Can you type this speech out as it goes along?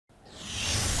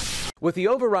With the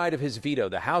override of his veto,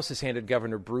 the House has handed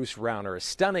Governor Bruce Rauner a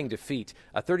stunning defeat.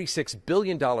 A $36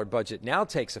 billion budget now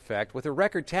takes effect with a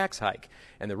record tax hike,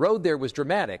 and the road there was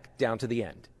dramatic down to the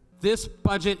end. This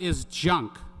budget is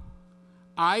junk.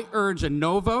 I urge a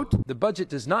no vote. The budget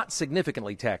does not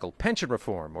significantly tackle pension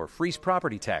reform or freeze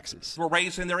property taxes. We're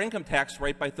raising their income tax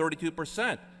rate by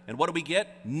 32%. And what do we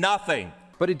get? Nothing.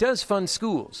 But it does fund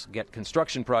schools, get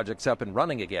construction projects up and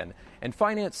running again, and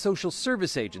finance social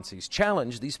service agencies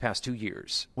challenged these past 2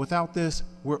 years. Without this,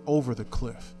 we're over the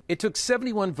cliff. It took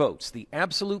 71 votes, the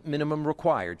absolute minimum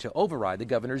required to override the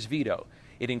governor's veto.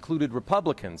 It included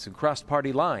Republicans who crossed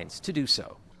party lines to do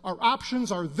so. Our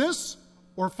options are this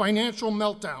or financial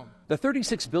meltdown. The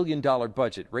 $36 billion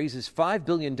budget raises $5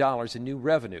 billion in new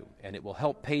revenue, and it will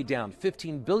help pay down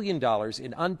 $15 billion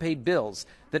in unpaid bills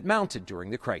that mounted during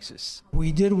the crisis.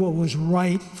 We did what was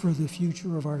right for the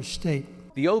future of our state.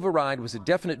 The override was a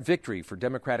definite victory for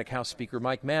Democratic House Speaker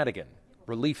Mike Madigan.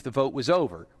 Relief the vote was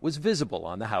over was visible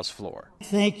on the House floor.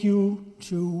 Thank you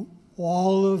to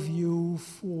all of you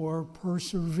for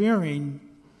persevering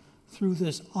through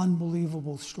this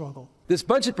unbelievable struggle. This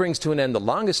budget brings to an end the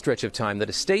longest stretch of time that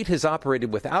a state has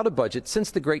operated without a budget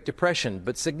since the Great Depression,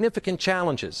 but significant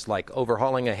challenges like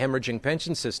overhauling a hemorrhaging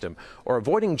pension system or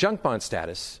avoiding junk bond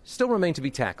status still remain to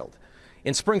be tackled.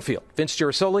 In Springfield, Vince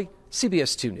Girasoli,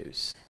 CBS 2 News.